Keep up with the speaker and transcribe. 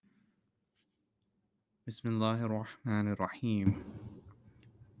Bismillahir Rahmanir Rahim.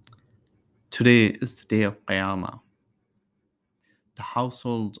 Today is the day of Qiyamah. The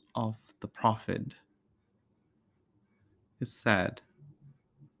household of the Prophet is sad.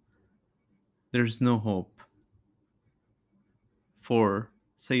 There's no hope for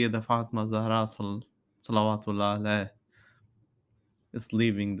Syeda Fatima Zehra Salawatullah alayh is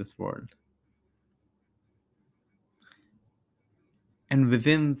leaving this world. And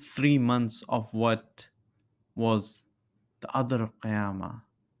within 3 months of what was the other Qiyamah,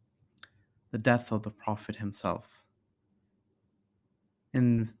 the death of the Prophet himself.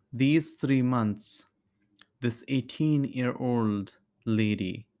 In these 3 months, this 18-year-old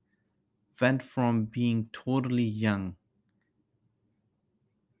lady went from being totally young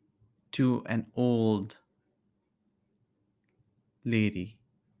to an old lady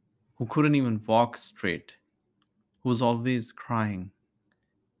who couldn't even walk straight, who was always crying,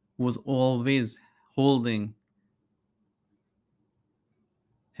 who was always holding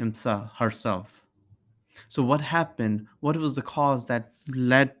herself. So what happened? What was the cause that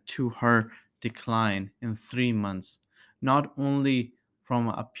led to her decline in 3 months? Not only from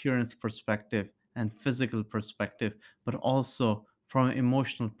an appearance perspective and physical perspective, but also from an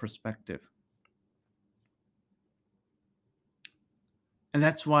emotional perspective. And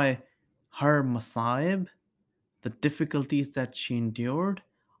that's why her Masaib, the difficulties that she endured,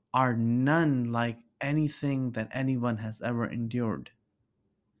 are none like anything that anyone has ever endured.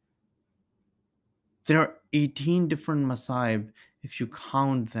 There are 18 different Masaib, if you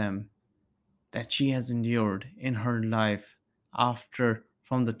count them, that she has endured in her life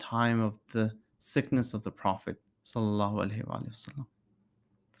from the time of the sickness of the Prophet. So,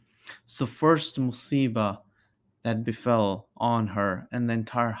 first musibah that befell on her and the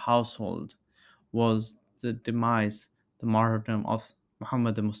entire household was the demise, the martyrdom of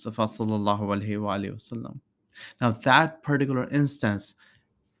Muhammad Mustafa sallallahu alaihi wasallam. Now, that particular instance,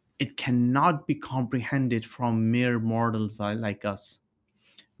 it cannot be comprehended from mere mortals like us.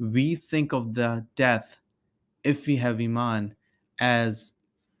 We think of the death, if we have Iman, as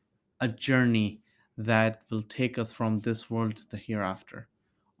a journey that will take us from this world to the hereafter.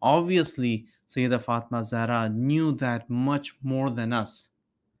 Obviously, Syeda Fatima Zehra knew that much more than us.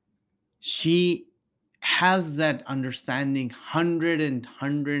 She has that understanding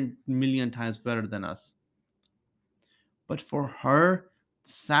 100 million times better than us. But for her,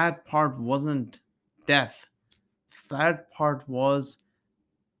 the sad part wasn't death. The sad part was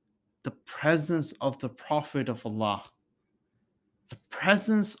the presence of the Prophet of Allah. The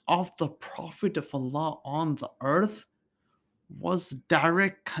presence of the Prophet of Allah on the earth was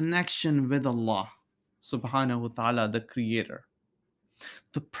direct connection with Allah subhanahu wa ta'ala, the creator.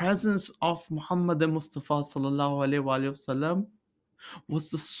 The presence of Muhammad Mustafa sallallahu alaihi wasallam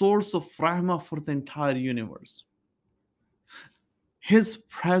was the source of rahmah for the entire universe. His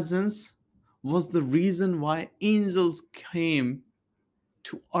presence was the reason why angels came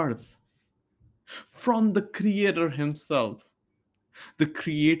to earth from the creator himself. The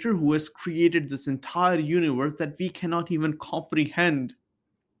creator who has created this entire universe that we cannot even comprehend.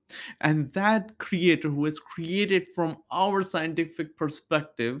 And that creator who has created from our scientific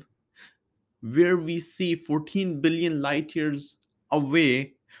perspective, where we see 14 billion light years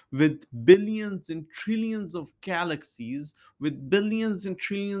away, with billions and trillions of galaxies, with billions and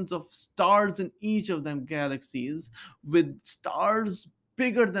trillions of stars in each of them galaxies, with stars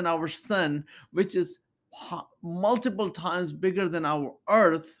bigger than our sun, which is multiple times bigger than our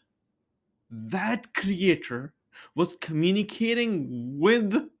earth. That creator was communicating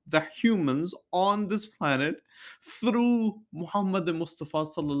with the humans on this planet through Muhammad Mustafa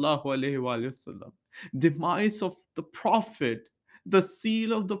sallallahu alaihi wasallam. Demise of the Prophet, the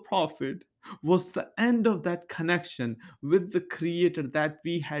seal of the Prophet, was the end of that connection with the creator that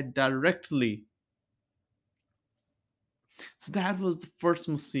we had directly. So that was the first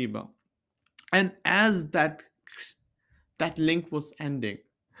musibah. And as that link was ending,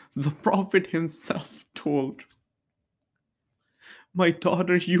 the Prophet himself told, "My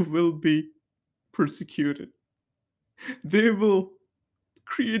daughter, you will be persecuted. They will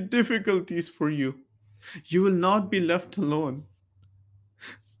create difficulties for you. You will not be left alone,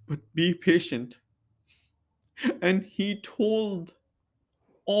 but be patient." And he told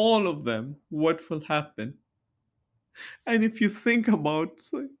all of them what will happen. And if you think about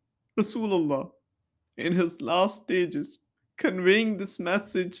Rasulullah in his last stages, conveying this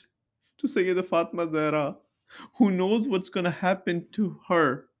message to Syeda Fatima Zehra, who knows what's going to happen to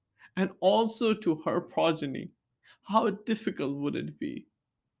her and also to her progeny, how difficult would it be?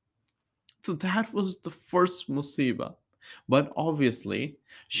 So that was the first musibah. But obviously,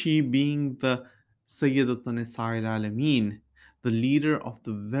 she being the Sayyidatun Nisa'il Alameen, the leader of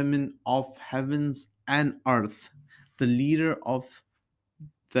the women of heavens and earth, the leader of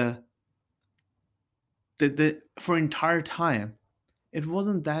the, for entire time. It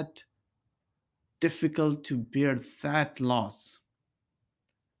wasn't that difficult to bear that loss.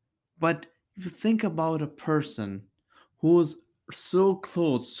 But if you think about a person who's so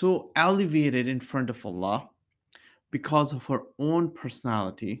close, so elevated in front of Allah because of her own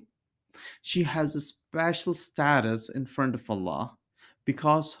personality, she has a special status in front of Allah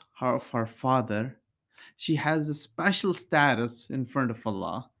because of her father. She has a special status in front of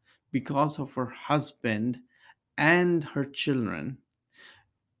Allah because of her husband and her children.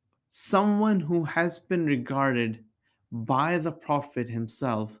 Someone who has been regarded by the Prophet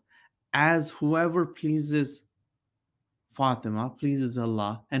himself as whoever pleases Fatima pleases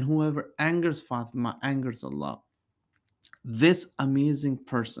Allah, and whoever angers Fatima angers Allah. This amazing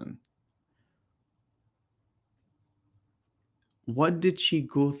person, what did she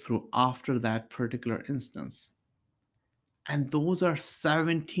go through after that particular instance? And those are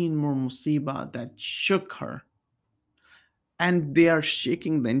 17 more musibah that shook her. And they are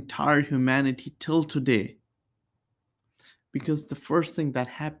shaking the entire humanity till today. Because the first thing that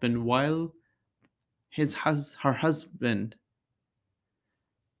happened while her husband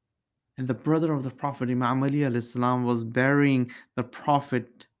and the brother of the Prophet Imam Ali alayhi salam was burying the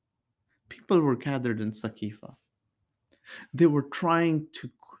Prophet, people were gathered in Sakifa. They were trying to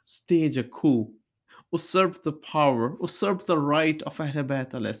stage a coup, usurp the power, usurp the right of Ahl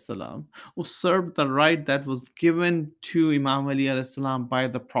Bayt alayhi salam, usurp the right that was given to Imam Ali alayhi salam by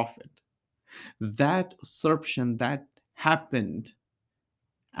the Prophet. That usurpation that happened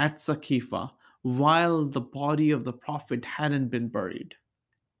at Sakifa while the body of the Prophet hadn't been buried.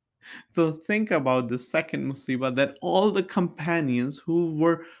 So think about the second musibah, that all the companions who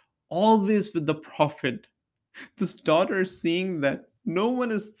were always with the Prophet, this daughter seeing that no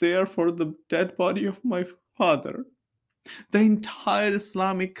one is there for the dead body of my father. The entire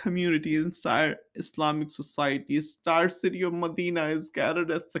Islamic community, entire Islamic society, entire city of Medina is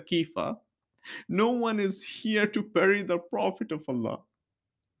gathered at Sakifa. No one is here to bury the Prophet of Allah.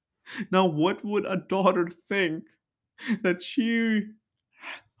 Now, what would a daughter think that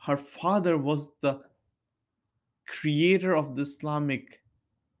her father was the creator of the Islamic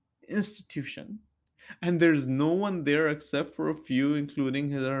institution, and there's no one there except for a few, including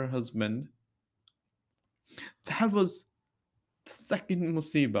her husband? That was the second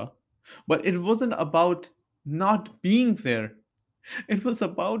musibah. But it wasn't about not being there, it was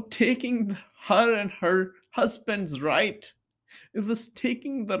about taking her and her husband's right. It was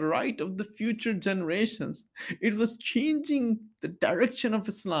taking the right of the future generations. It was changing the direction of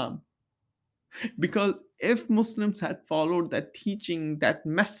Islam. Because if Muslims had followed that teaching, that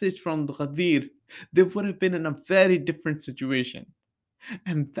message from the Ghadir, they would have been in a very different situation.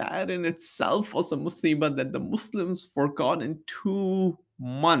 And that in itself was a musibah, that the Muslims forgot in 2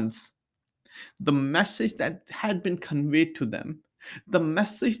 months the message that had been conveyed to them, the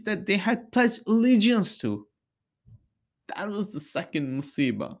message that they had pledged allegiance to. That was the second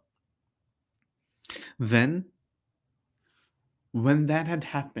musibah. Then, when that had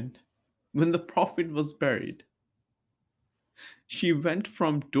happened, when the Prophet was buried, she went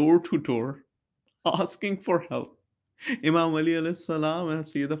from door to door asking for help. Imam Ali alayhi salam and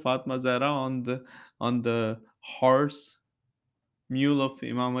Syeda Fatima Zehra on the horse mule of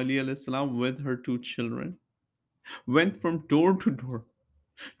Imam Ali alayhi salam with her 2 children went from door to door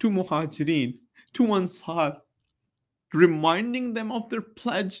to Muhajirin, to Ansar, reminding them of their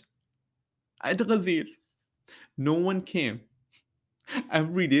pledge at Ghadir. No one came.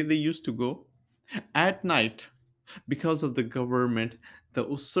 Every day they used to go. At night, because of the government, the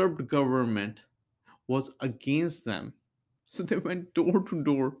usurped government was against them. So they went door to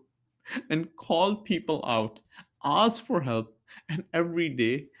door and called people out, asked for help, and every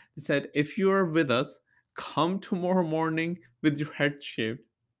day they said, if you are with us, come tomorrow morning with your head shaved.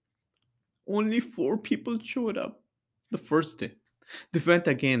 Only 4 people showed up the first day. They went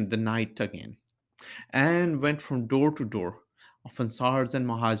again the night again and went from door to door of Ansars and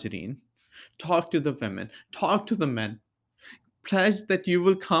Muhajirin, talked to the women, talked to the men, pledged that you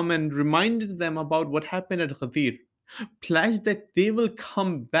will come, and reminded them about what happened at Ghadir, pledged that they will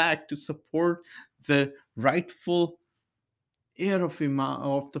come back to support the rightful heir of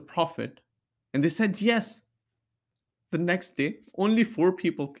of the Prophet. And they said yes. The next day, only 4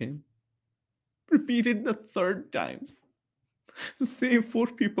 people came. Repeated the third time. The same 4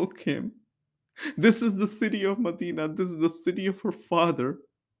 people came. This is the city of Medina. This is the city of her father,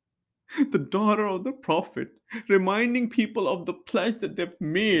 the daughter of the Prophet, reminding people of the pledge that they've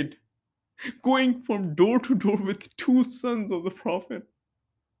made going from door to door with two sons of the Prophet,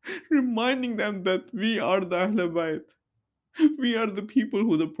 reminding them that we are the Ahl Bayt. We are the people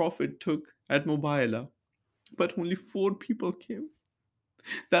who the Prophet took at Mubayla. But only four people came.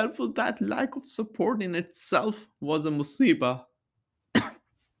 Therefore, that lack of support in itself was a musibah.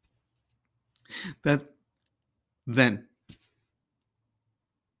 That then,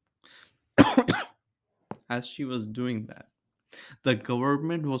 as she was doing that, the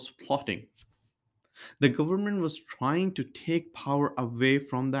government was plotting. The government was trying to take power away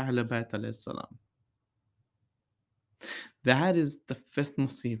from the Ahl Bayt alayhi salam. That is the fifth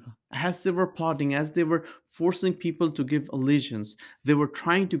musibah. As they were plotting, as they were forcing people to give allegiance, they were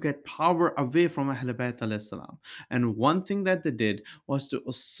trying to get power away from Ahl Bayt alayhi salam. And one thing that they did was to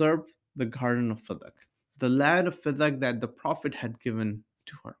usurp the garden of Fadak, the land of Fadak that the Prophet had given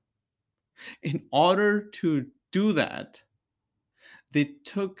to her. In order to do that, they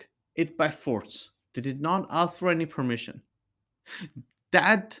took it by force. They did not ask for any permission.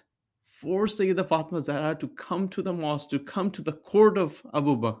 That forced Syeda Fatima Zehra to come to the mosque, to come to the court of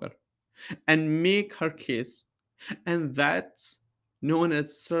Abu Bakr and make her case. And that's known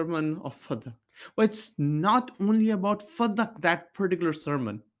as Sermon of Fadak. But it's not only about Fadak, that particular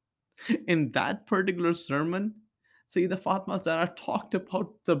sermon. In that particular sermon, Syeda Fatima Zehra talked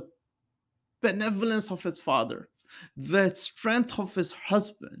about the benevolence of his father, the strength of his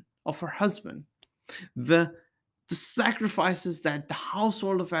husband, of her husband, the the sacrifices that the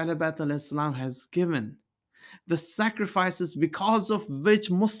household of Ahl Bayt alayhi salam has given, the sacrifices because of which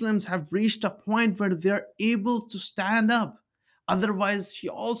Muslims have reached a point where they're able to stand up. Otherwise, she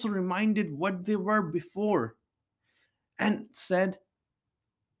also reminded what they were before and said,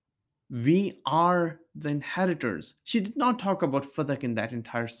 we are the inheritors. She did not talk about Fadak in that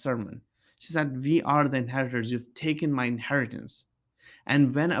entire sermon. She said, we are the inheritors. You've taken my inheritance.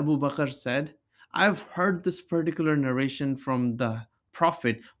 And when Abu Bakr said, I've heard this particular narration from the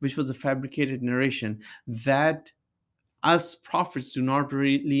Prophet, which was a fabricated narration, that us prophets do not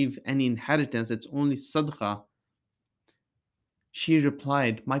leave any inheritance, it's only sadaqah. She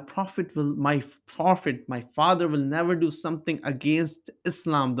replied, my prophet, my father will never do something against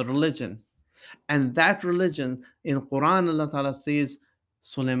Islam, the religion. And that religion, in Quran, Allah Ta'ala says,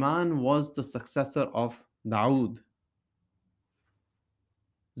 Suleiman was the successor of Dawood.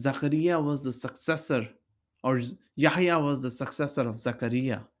 Zachariah was the successor, or Yahya was the successor of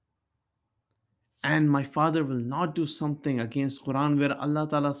Zachariah. And my father will not do something against Quran, where Allah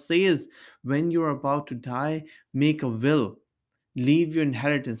Ta'ala says, when you're about to die, make a will, leave your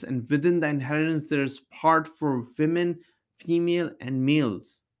inheritance, and within the inheritance there's part for women, female, and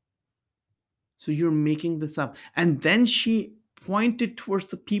males. So you're making this up. And then she pointed towards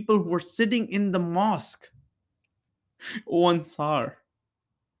the people who were sitting in the mosque. O Ansar,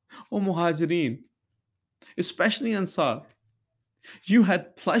 O Muhajirin, especially Ansar, you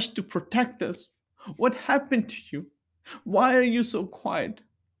had pledged to protect us. What happened to you? Why are you so quiet?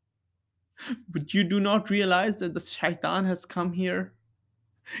 But you do not realize that the shaitan has come here.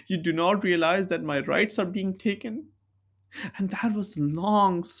 You do not realize that my rights are being taken. And that was a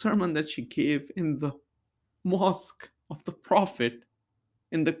long sermon that she gave in the mosque of the Prophet,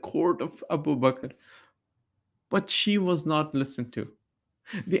 in the court of Abu Bakr. But she was not listened to.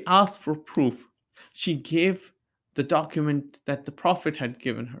 They asked for proof. She gave the document that the Prophet had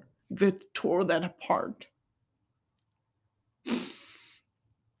given her. They tore that apart.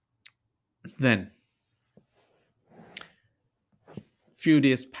 Then, few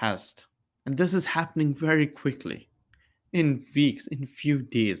days passed, and this is happening very quickly. In weeks, in few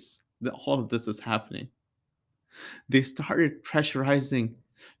days, all of this is happening. They started pressurizing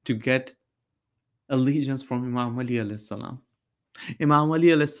to get allegiance from Imam Ali alayhi salam. Imam Ali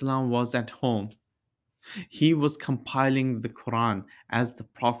alayhi salam was at home. He was compiling the Quran as the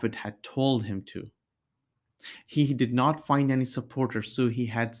Prophet had told him to. He did not find any supporters, so he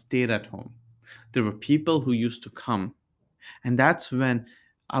had stayed at home. There were people who used to come, and that's when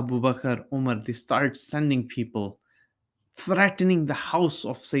Abu Bakr, Umer, they started sending people, threatening the house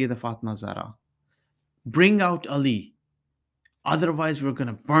of Syeda Fatima Zehra. Bring out Ali, otherwise we're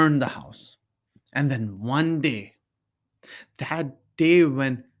going to burn the house. And then one day, that day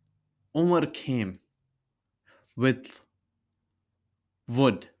when Umar came with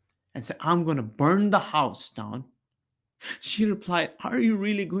wood and said, I'm going to burn the house down, she replied, are you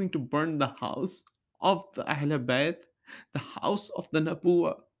really going to burn the house of the Ahl Bayt, the house of the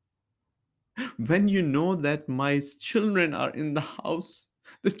Nabuwa, when you know that my children are in the house,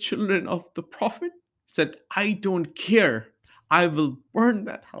 the children of the Prophet? Said, I don't care. I will burn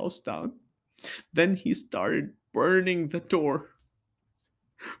that house down. Then he started burning the door.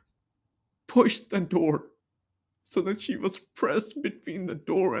 pushed the door so that she was pressed between the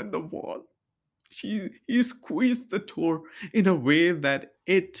door and the wall. He squeezed the door in a way that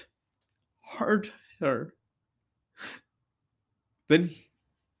it hurt her. Then,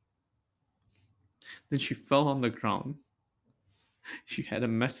 then she fell on the ground. She had a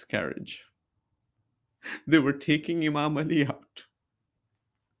miscarriage. They were taking Imam Ali out.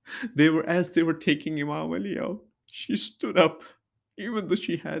 As they were taking Imam Ali out, she stood up, even though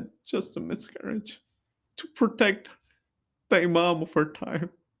she had just a miscarriage, to protect the Imam of her time.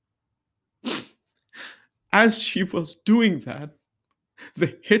 As she was doing that,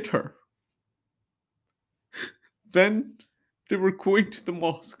 they hit her. Then they were going to the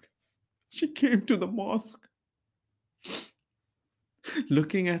mosque. She came to the mosque,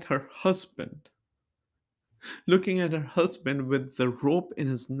 looking at her husband, with the rope in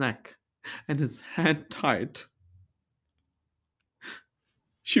his neck and his hand tied.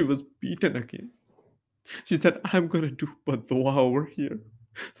 She was beaten again. She said, I'm going to do dua over here.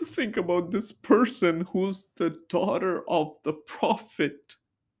 Think about this person who's the daughter of the Prophet,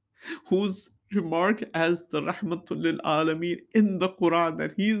 who's remarked as the Rahmatul lil Alameen in the Quran,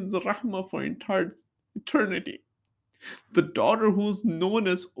 that he is the Rahmah for entire eternity. The daughter who's known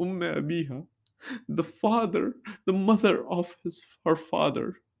as Abiha, the mother of her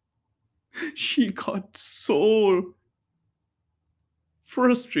father. She got so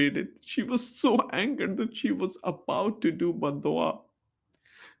frustrated. She was so angered that she was about to do badua,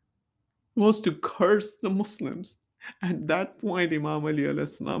 was to curse the Muslims. At that point, Imam Ali alayhi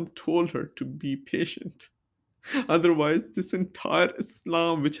salam told her to be patient. Otherwise, this entire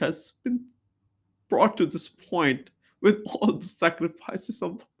Islam, which has been brought to this point with all the sacrifices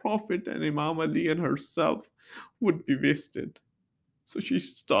of the Prophet and Imam Ali and herself, would be wasted. So she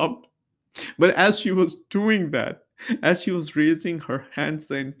stopped. But as she was doing that, as she was raising her hands,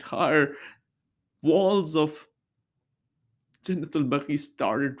 the entire walls of Jannatul Baqi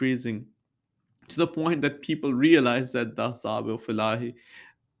started raising, to the point that people realized that the Asabu Filahi,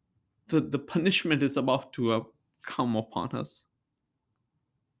 the punishment is about to come upon us.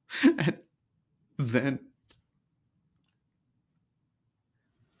 And then,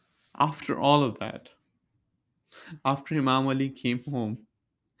 after all of that, after Imam Ali came home,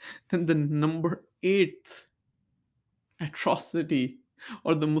 then the number 8th atrocity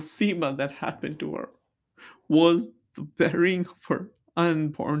or the musibah that happened to her was the burying of her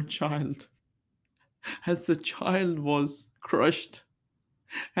unborn child. As the child was crushed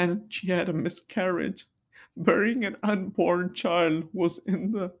and she had a miscarriage, burying an unborn child was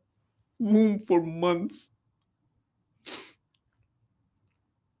in the womb for months.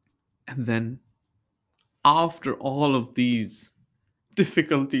 And then, after all of these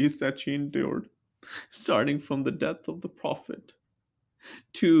difficulties that she endured, starting from the death of the Prophet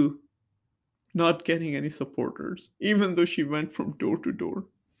to not getting any supporters, even though she went from door to door,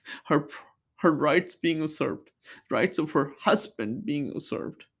 her rights being usurped, rights of her husband being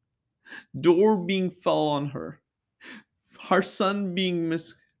usurped, door being fell on her, her son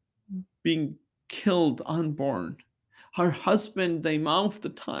being killed unborn, her husband, the imam of the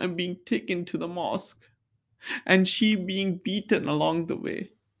time, being taken to the mosque, and she being beaten along the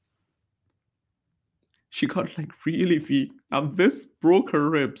way. She got like really weak. Now this broke her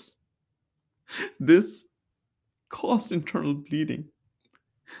ribs. This caused internal bleeding.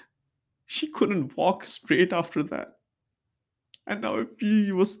 She couldn't walk straight after that. And now if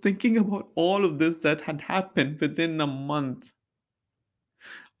she was thinking about all of this that had happened within a month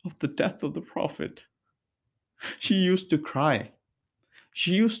of the death of the Prophet, she used to cry.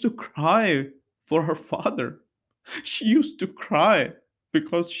 She used to cry for her father. She used to cry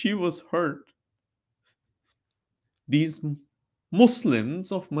because she was hurt. These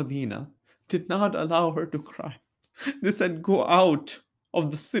Muslims of Medina did not allow her to cry. They said, go out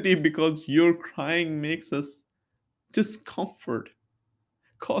of the city because your crying makes us discomfort,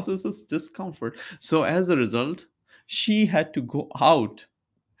 causes us discomfort. So as a result, she had to go out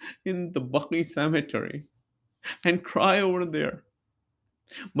in the Baqi cemetery and cry over there.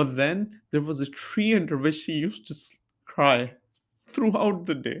 But then there was a tree under which she used to cry throughout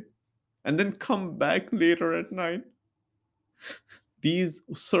the day and then come back later at night. These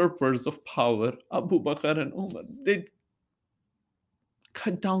usurpers of power, Abu Bakr and Umer, they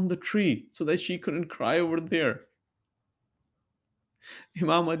cut down the tree so that she couldn't cry over there.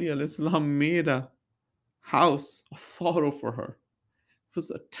 Imam Ali alayhi salam made a house of sorrow for her. It was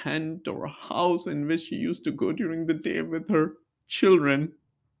a tent or a house in which she used to go during the day with her children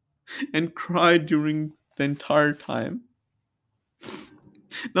and cry during the entire time.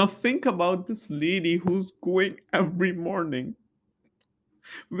 Now think about this lady who's going every morning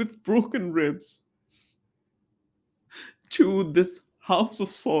with broken ribs to this house of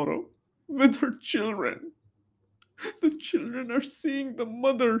sorrow with her children. The children are seeing the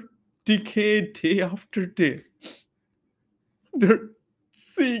mother decay day after day. They're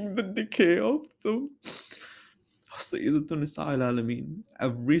seeing the decay of the Sayyidatun Nisa al-Alameen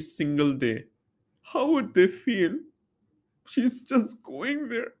every single day. How would they feel? She's just going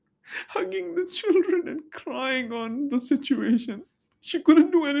there, hugging the children and crying on the situation. She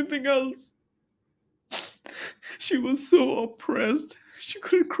couldn't do anything else. She was so oppressed. She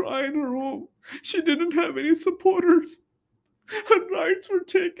couldn't cry in her home. She didn't have any supporters. Her rights were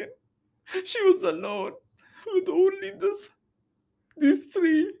taken. She was alone with only these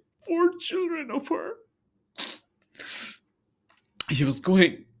three, four children of her. She was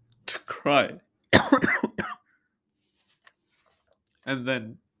going to cry. And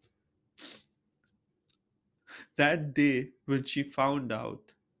then that day, when she found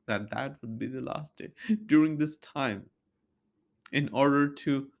out that that would be the last day, during this time, in order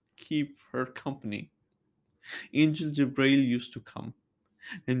to keep her company, Angel Jibril used to come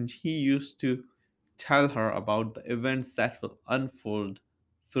and he used to tell her about the events that will unfold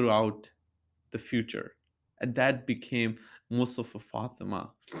throughout the future. And that became Mustafa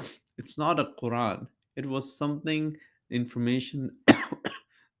Fatima. It's not a Quran, it was something, information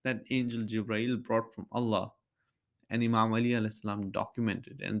that Angel Jibril brought from Allah and Imam Ali alayhi salam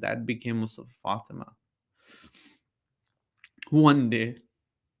documented, and that became Mustafa Fatima. One day,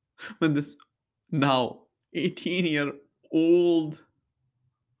 when this now 18-year-old,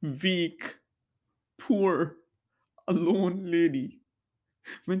 weak, poor, alone lady,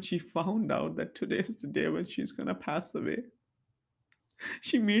 when she found out that today is the day when she's gonna pass away,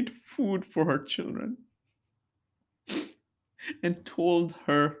 she made food for her children and told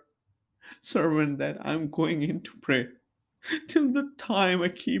her servant that I'm going in to pray. Till the time I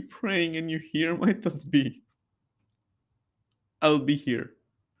keep praying and you hear my tasbih, I'll be here.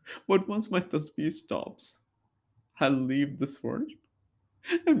 But once my tasbih stops, I'll leave this world.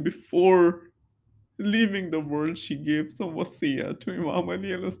 And before leaving the world, she gave some wasiyah to Imam Ali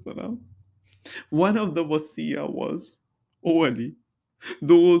alayhi salam. One of the wasiyah was, O Ali,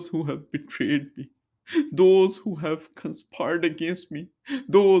 those who have betrayed me, those who have conspired against me,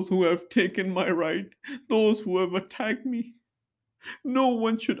 those who have taken my right, those who have attacked me, no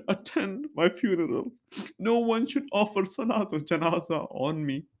one should attend my funeral. No one should offer salat or janaza on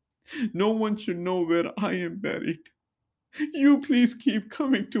me. No one should know where I am buried. You please keep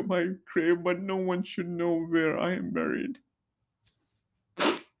coming to my grave, but no one should know where I am buried.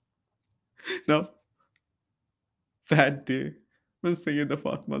 Now, that day, when Syeda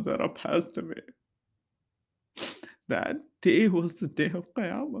Fatima Zehra passed away, that day was the day of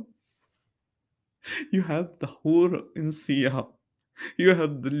Qiyamah. You have the Hur in Siyah. You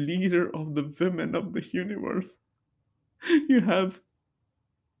have the leader of the women of the universe. You have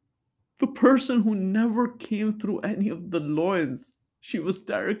the person who never came through any of the loins. She was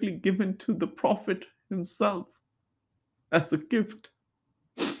directly given to the Prophet himself as a gift.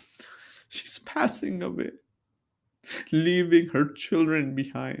 She's passing away, leaving her children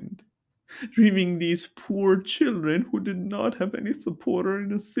behind, leaving these poor children who did not have any supporter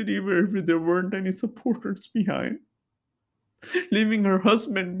in a city where there weren't any supporters behind, leaving her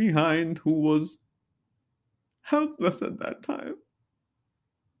husband behind who was helpless at that time.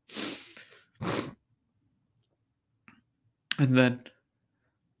 And then,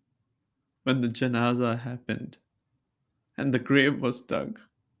 when the Janaza happened and the grave was dug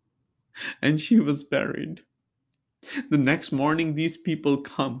and she was buried, the next morning these people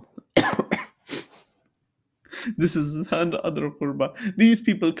come. This is the other Ghurbah. These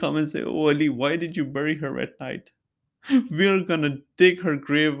people come and say, Oh Ali, why did you bury her at night? We're gonna dig her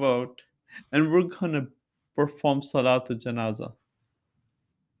grave out and we're gonna perform Salat al-Janaza.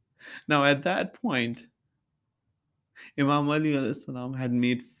 Now at that point, Imam Ali alayhi salam had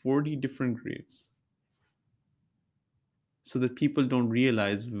made 40 different graves so that people don't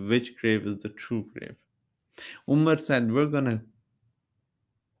realize which grave is the true grave. Umer said, We're gonna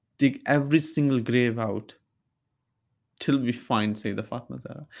dig every single grave out till we find Syeda Fatima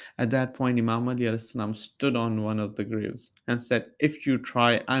Zehra. At that point, Imam Ali alayhi salam stood on one of the graves and said, If you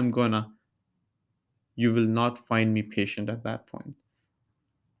try, you will not find me patient at that point.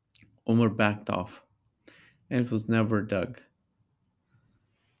 Umar backed off and it was never dug.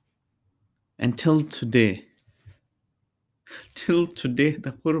 Until today,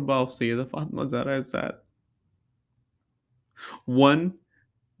 the Ghurbah of Syeda Fatima Zehra is that one,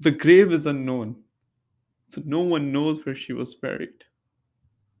 the grave is unknown, so no one knows where she was buried.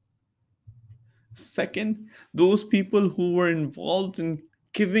 Second, those people who were involved in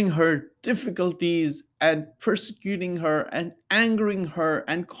giving her difficulties and persecuting her and angering her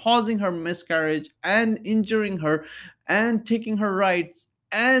and causing her miscarriage and injuring her and taking her rights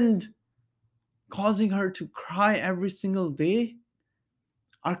and causing her to cry every single day,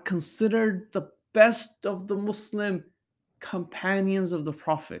 are considered the best of the Muslim companions of the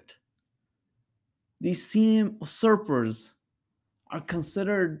Prophet. These same usurpers are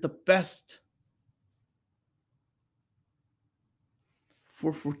considered the best.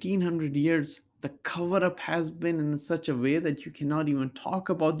 For 1400 years, the cover up has been in such a way that you cannot even talk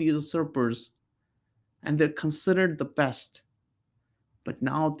about these usurpers, and they're considered the best. But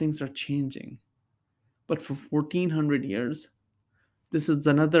now things are changing. But for 1400 years, this is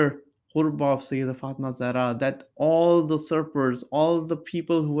another Ghurbah of Syeda Fatima Zehra, that all the usurpers, all the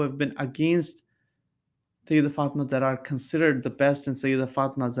people who have been against Syeda Fatima Zehra are considered the best, and Syeda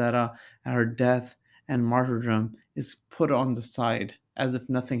Fatima Zehra, her death and martyrdom, is put on the side as if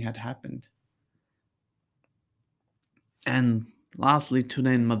nothing had happened. And lastly,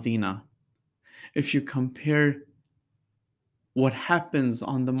 today in Medina, if you compare what happens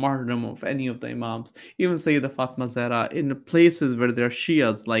on the martyrdom of any of the Imams, even Syeda Fatima Zehra, in places where there are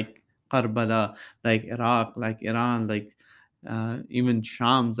Shias like Karbala, like Iraq, like Iran, like even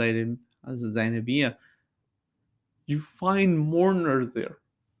Sham, Zainabiyya, you find mourners there.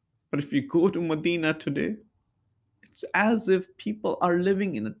 But if you go to Medina today, it's as if people are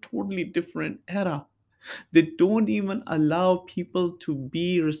living in a totally different era. They don't even allow people to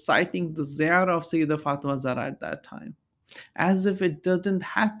be reciting the ziyarah of Syeda Fatima Zahra at that time, as if it doesn't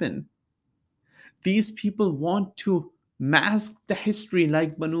happen. These people want to mask the history,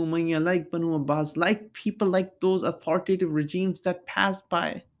 like Banu Umayyah, like Banu Abbas, like people like those authoritative regimes that passed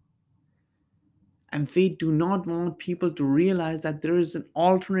by. And they do not want people to realize that there is an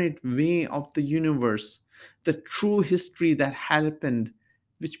alternate way of the universe, the true history that happened,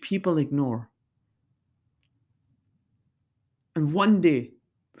 which people ignore. And one day,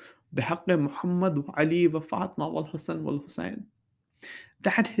 بحق محمد وعلي وفاطمة والحسن والحسين,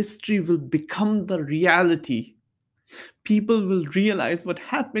 that history will become the reality. People will realize what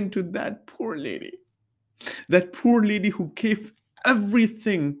happened to that poor lady who gave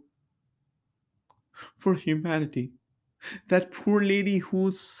everything for humanity, that poor lady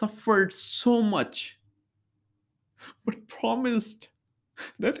who suffered so much, but promised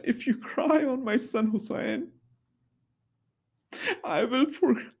that if you cry on my son Hussein, I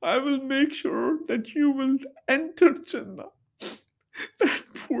will make sure that you will enter Jannah. That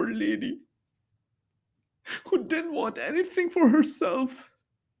poor lady who didn't want anything for herself.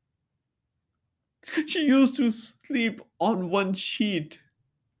 She used to sleep on one sheet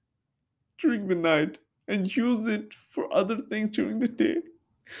during the night and use it for other things during the day.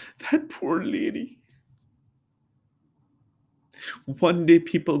 That poor lady. One day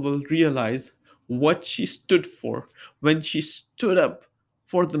people will realize what she stood for when she stood up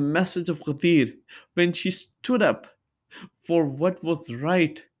for the message of Ghadir, when she stood up for what was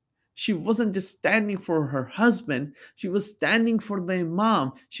right. She wasn't just standing for her husband, she was standing for the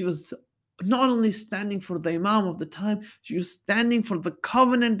Imam. She was not only standing for the Imam of the time, she was standing for the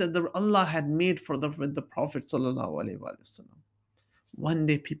covenant that Allah had made with the Prophet sallallahu alaihi wasallam. One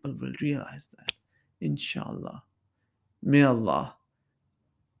day people will realize that, inshallah. May Allah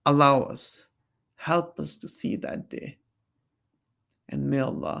allow us, help us to see that day. And may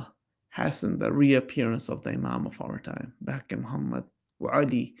Allah hasten the reappearance of the Imam of our time, Bakr Muhammad wa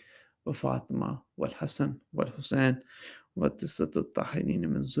Ali wa Fatima wal Hassan wal Hussein wa Tisat al Tahirin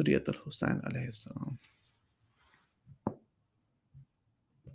min Zuriyat al Hussein alayhi salam.